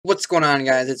What's going on,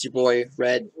 guys? It's your boy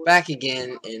Red, back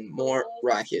again in more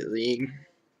Rocket League.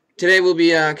 Today we'll be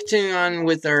continuing on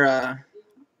with our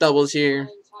doubles here.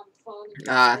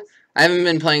 I haven't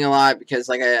been playing a lot because,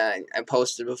 like I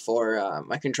posted before,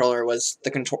 my controller was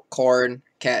the cord.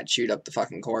 Cat chewed up the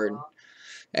fucking cord,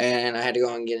 and I had to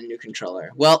go and get a new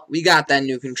controller. Well, we got that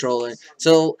new controller,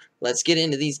 so let's get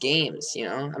into these games. You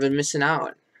know, I've been missing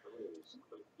out.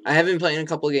 I have been playing a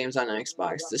couple games on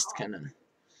Xbox, just to kind of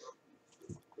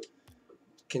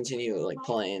continue like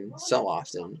playing so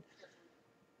often.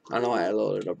 I don't know why I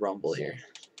loaded up Rumble here.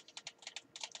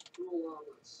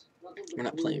 We're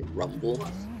not playing Rumble.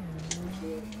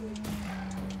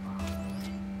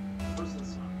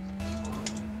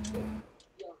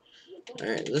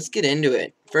 Alright, let's get into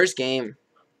it. First game.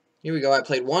 Here we go. I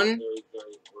played one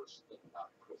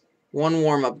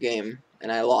warm-up game,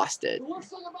 and I lost it.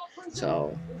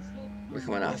 So, we're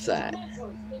coming off that.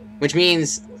 Which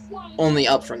means only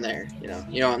up from there, you know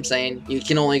what I'm saying? You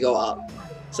can only go up.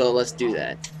 So let's do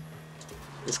that.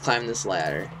 Let's climb this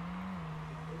ladder.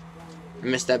 I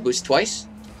missed that boost twice,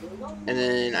 and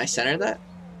then I centered that.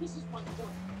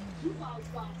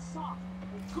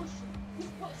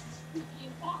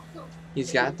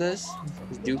 He's got this.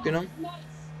 He's duking him.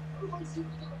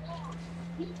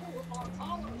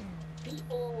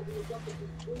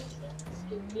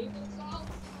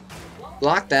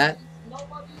 Block that.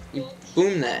 You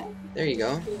boom that. There you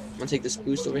go. I'm gonna take this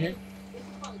boost over here.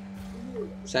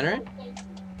 Center it.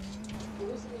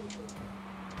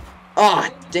 Oh,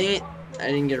 dang it. I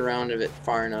didn't get around of it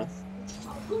far enough.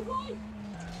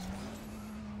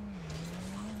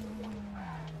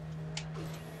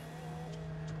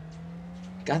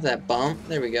 Got that bump.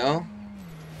 There we go.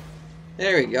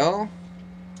 There we go.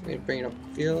 We're gonna bring it up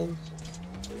the field.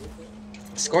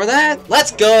 Score that!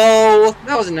 Let's go!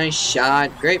 That was a nice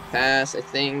shot. Great pass, I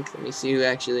think. Let me see who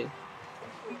actually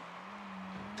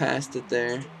passed it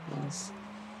there.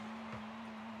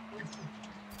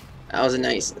 That was a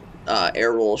nice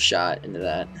air roll shot into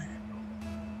that.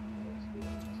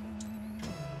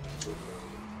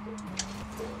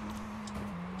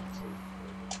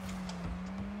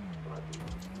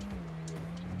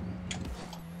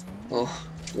 Oh,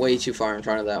 way too far in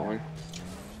front of that one.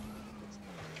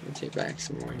 Let me take back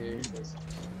some more here.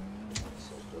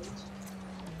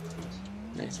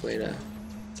 Nice way to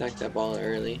attack that ball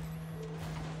early.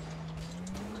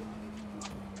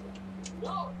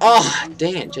 Oh,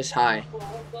 dang it, just high.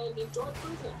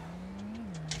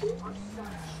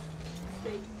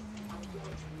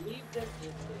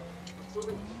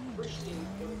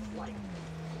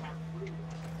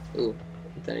 Ooh,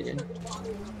 hit that again.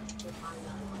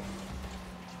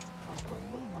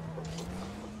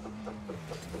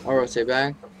 I'll rotate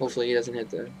back. Hopefully he doesn't hit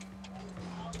the...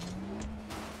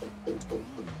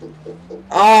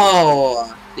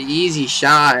 Oh! The easy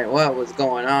shot. What was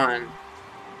going on?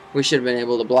 We should have been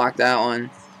able to block that one.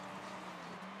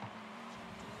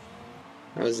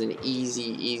 That was an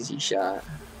easy shot.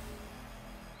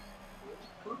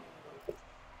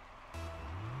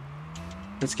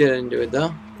 Let's get into it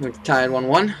though. We're tied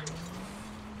 1-1.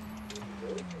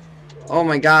 Oh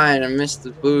my god, I missed the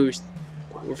boost.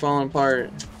 We're falling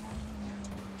apart.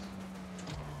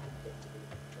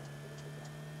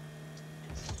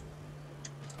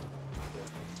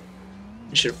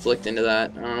 I should have flicked into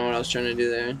that. I don't know what I was trying to do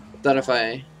there. Thought if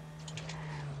I...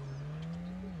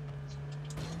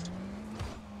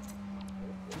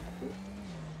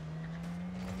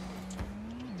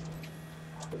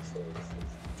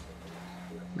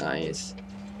 Nice.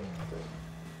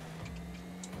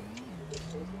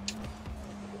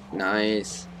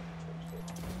 Nice.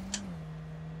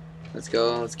 Let's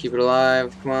go. Let's keep it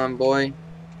alive. Come on, boy.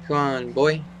 Come on,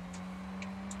 boy.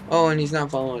 Oh, and he's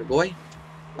not following, boy.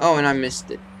 Oh, and I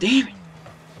missed it. Damn it.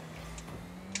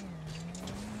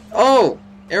 Oh,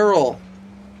 air roll.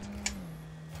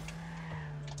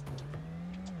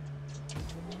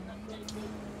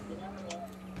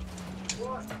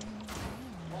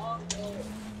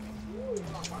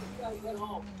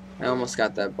 I almost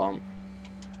got that bump.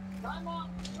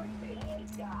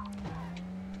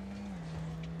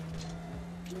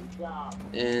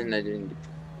 And I didn't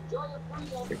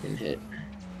freaking hit.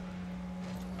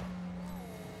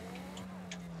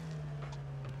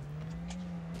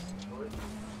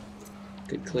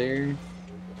 Good clear.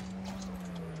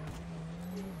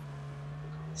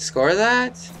 Score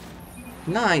that?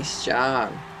 Nice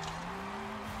job.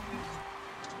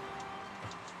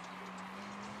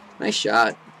 Nice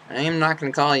shot. I am not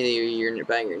going to call you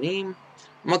by your name.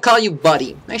 I'm going to call you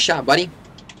Buddy. Nice shot, buddy.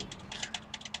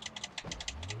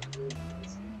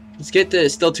 Let's get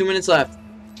this. Still 2 minutes left.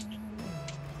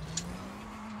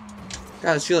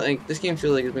 God, this game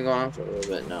feels like it's been going on for a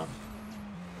little bit now.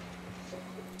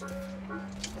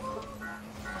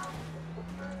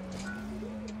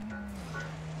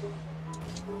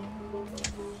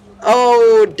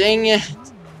 Oh, dang it!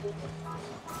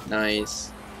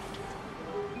 Nice.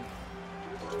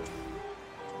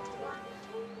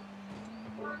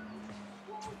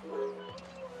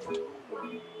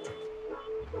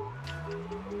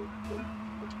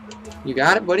 You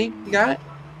got it, buddy? You got it?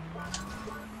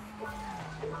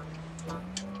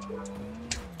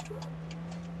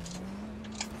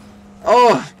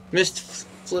 Oh! Missed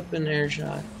flipping air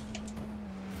shot.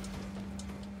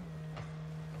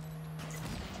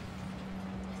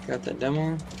 Got that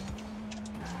demo.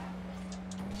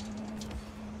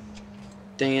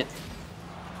 Dang it.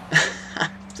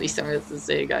 Please tell me it's the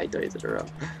same guy twice in a row.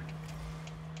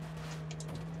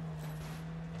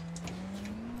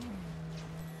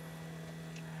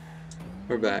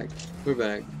 We're back. We're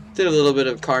back. Did a little bit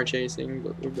of car chasing,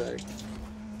 but we're back.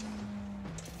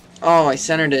 Oh, I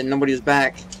centered it and nobody was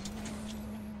back.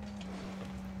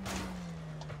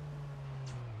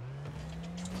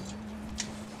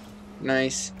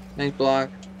 Nice. Nice block.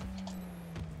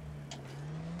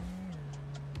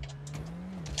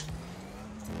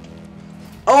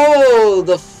 Oh,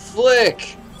 the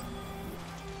flick!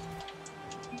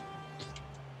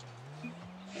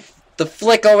 The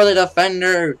flick over the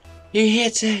defender! He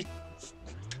hits it!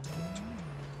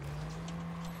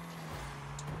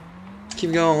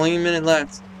 Keep going, only a minute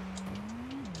left.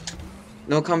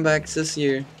 No comebacks this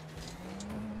year.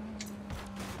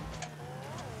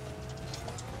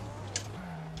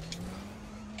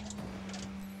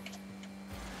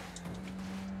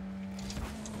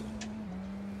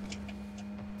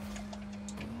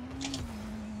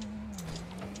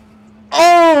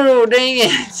 Oh, dang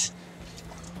it!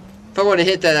 If I would have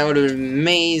hit that, that would have been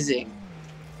amazing.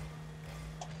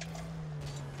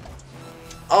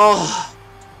 Oh!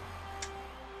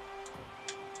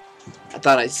 I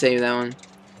thought I'd save that one.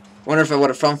 Wonder if I would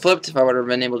have front flipped, if I would have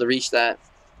been able to reach that.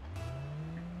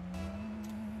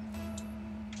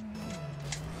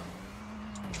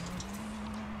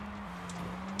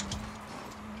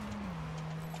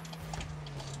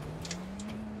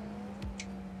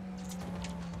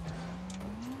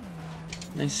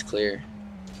 Nice clear.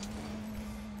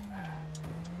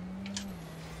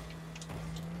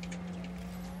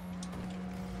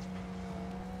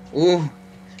 Ooh.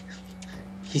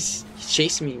 He's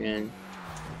chasing me, man.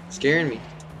 Scaring me.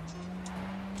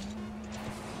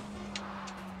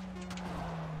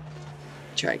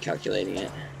 Try calculating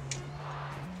it.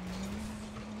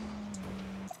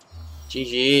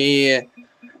 GG.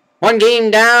 One game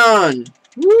down.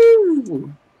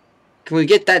 Woo! Can we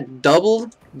get that double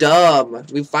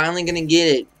dub? We finally gonna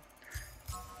get it.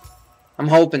 I'm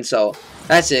hoping so.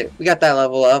 That's it. We got that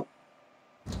level up.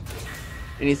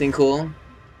 Anything cool?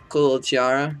 Cool little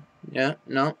tiara. Yeah,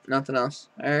 no, nothing else.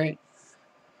 Alright.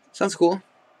 Sounds cool.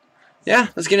 Yeah,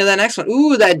 let's get into that next one.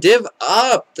 Ooh, that div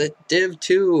up. The div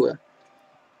 2.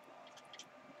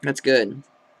 That's good.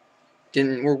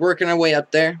 We're working our way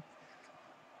up there.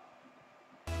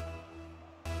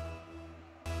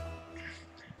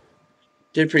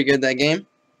 Did pretty good that game.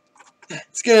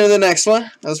 Let's get into the next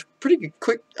one. That was pretty good,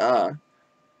 quick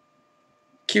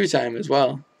queue time as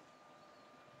well.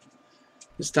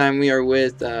 This time we are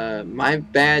with my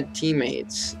bad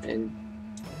teammates, and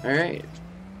all right,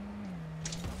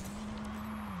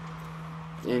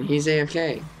 and he's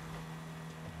AFK,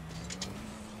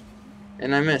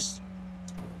 and I missed,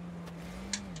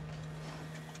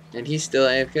 and he's still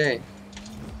AFK.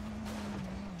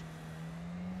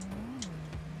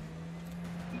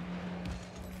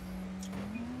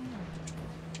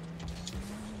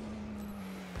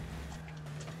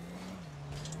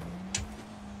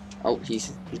 Oh,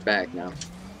 he's back now.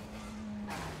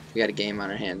 We got a game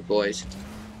on our hands, boys.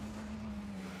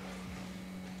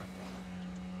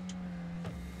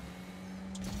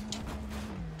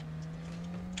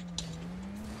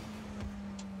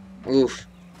 Oof.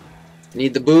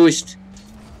 Need the boost.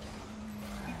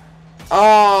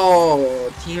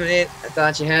 Oh, teammate. I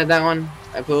thought you had that one.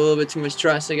 I put a little bit too much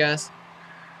trust, I guess.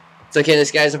 It's okay,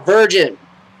 this guy's a virgin.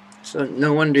 So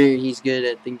no wonder he's good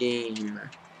at the game.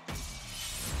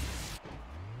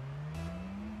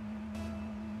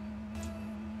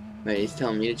 Wait, he's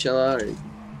telling me to chill out, or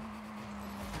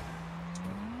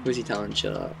who's he telling to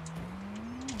chill out?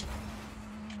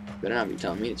 Better not be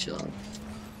telling me to chill out.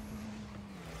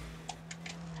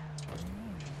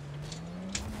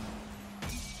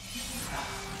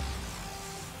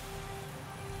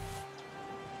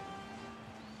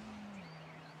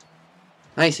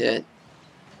 Nice hit.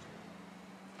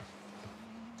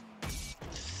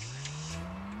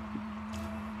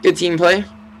 Good team play.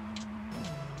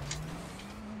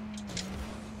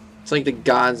 It's like the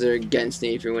gods are against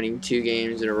me for winning 2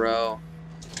 games in a row.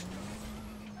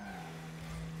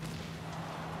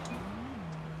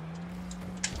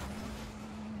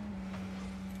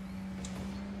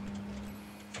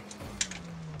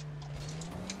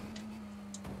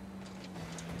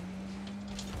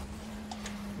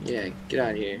 Yeah, get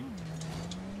out of here.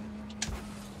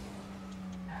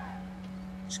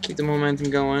 Just keep the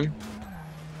momentum going.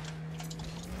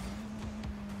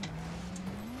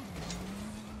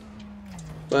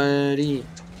 Buddy,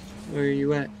 where are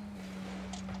you at?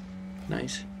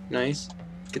 Nice, nice.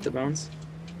 Get the bounce.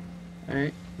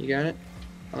 Alright, you got it.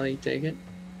 I'll let you take it.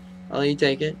 I'll let you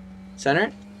take it. Center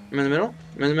it. I'm in the middle.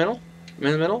 I'm in the middle. I'm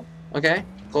in the middle. Okay,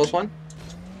 close one.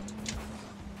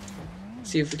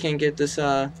 See if we can get this,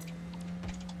 There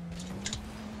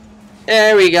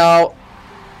we go.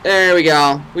 There we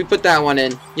go. We put that one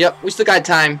in. Yep, we still got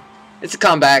time. It's a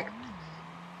comeback.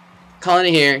 Calling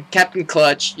it here. Captain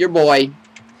Clutch, your boy.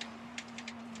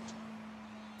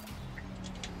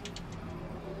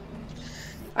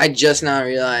 I just now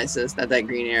realized this, that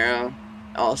green arrow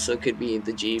also could be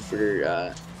the G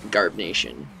for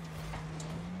Garbnation.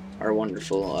 Our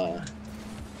wonderful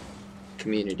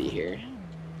community here.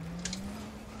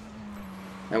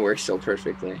 That works so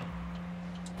perfectly.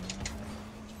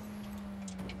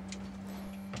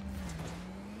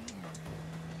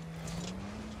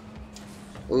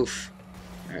 Oof.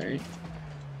 Alright.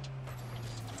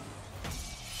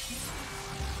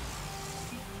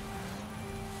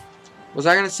 Was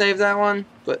I gonna save that one?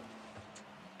 But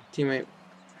teammate.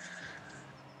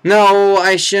 No,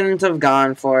 I shouldn't have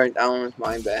gone for it. That one was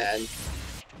my bad.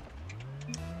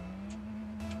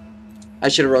 I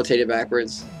should have rotated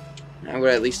backwards. I would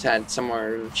have at least had some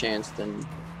more chance than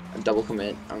a double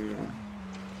commit on the...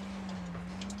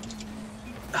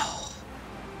 Oh.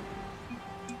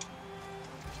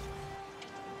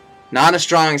 Not a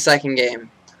strong second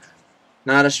game.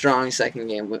 Not a strong second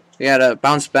game. But we gotta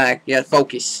bounce back. You gotta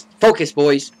focus. Focus,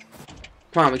 boys.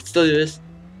 Come on, we can still do this.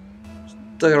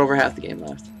 Still got over half the game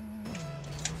left.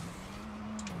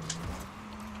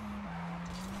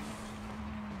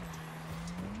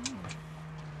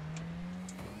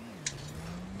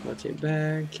 Rotate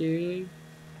back here.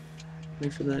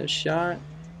 Wait for that shot.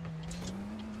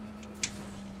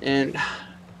 And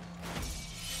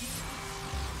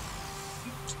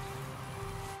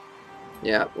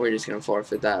yeah, we're just gonna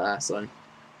forfeit that last one.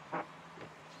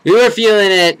 We were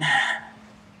feeling it,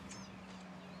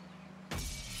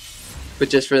 but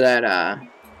just for that,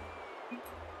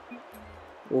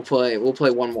 we'll play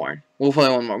one more. We'll play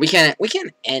one more. We can't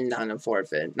end on a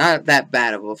forfeit. Not that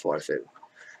bad of a forfeit.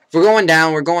 If we're going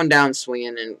down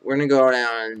swinging, and we're gonna go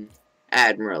down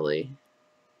admirably.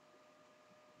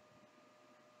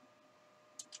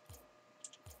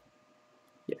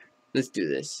 Yeah, let's do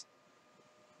this.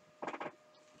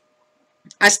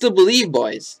 I still believe,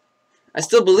 boys. I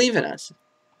still believe in us.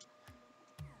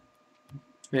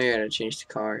 Maybe I gotta change the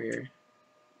car here.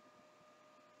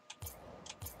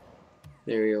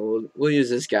 There we go. We'll use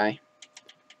this guy.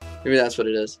 Maybe that's what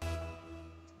it is.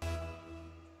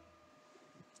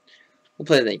 We'll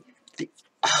play the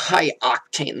high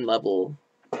octane level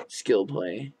skill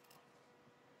play.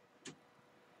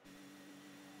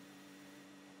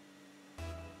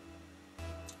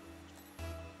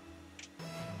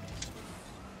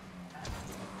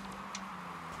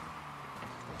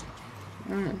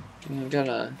 I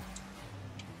gotta...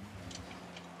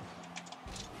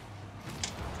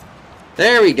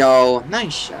 There we go.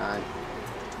 Nice shot.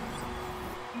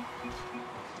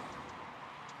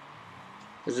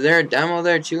 Was there a demo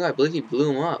there too? I believe he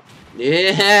blew him up.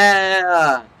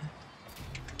 Yeah!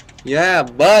 Yeah,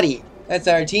 buddy. That's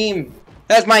our team.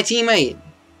 That's my teammate.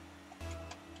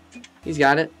 He's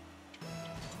got it.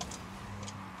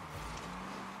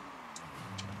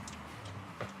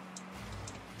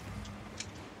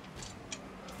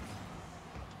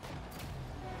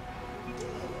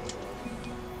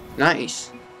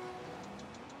 Nice.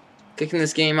 Kicking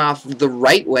this game off the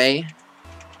right way.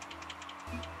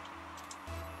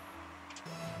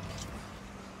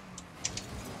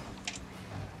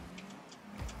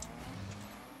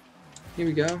 Here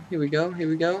we go. Here we go. Here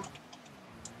we go. I'm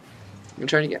gonna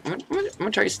try to get. I'm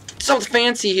gonna try something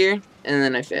fancy here, and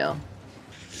then I fail.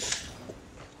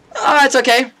 Ah, it's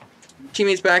okay.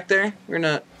 Teammates back there. We're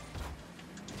gonna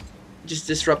just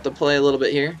disrupt the play a little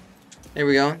bit here. There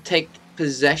we go. Take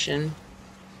possession.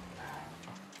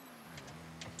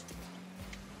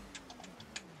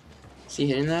 Is he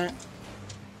hitting that?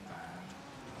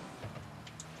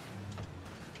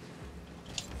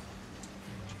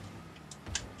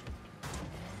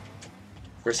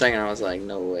 For a second, I was like,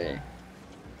 no way.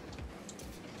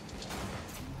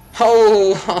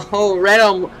 Oh, read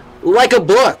them like a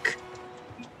book.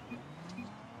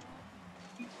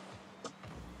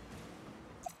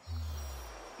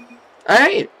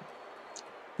 Alright.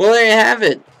 Well, there you have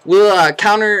it. We'll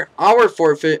counter our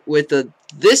forfeit with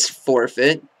this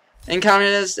forfeit and count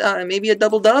it as maybe a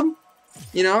double dub.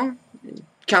 You know?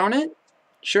 Count it.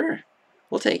 Sure.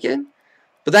 We'll take it.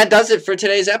 But that does it for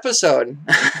today's episode.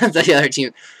 The other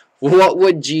team. What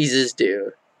would Jesus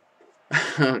do?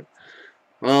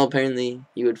 Well, apparently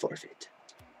you would forfeit.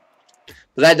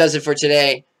 But that does it for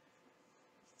today.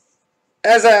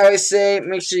 As I always say,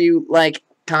 make sure you like,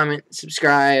 comment,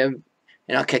 subscribe,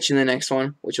 and I'll catch you in the next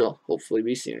one, which will hopefully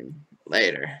be soon.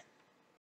 Later.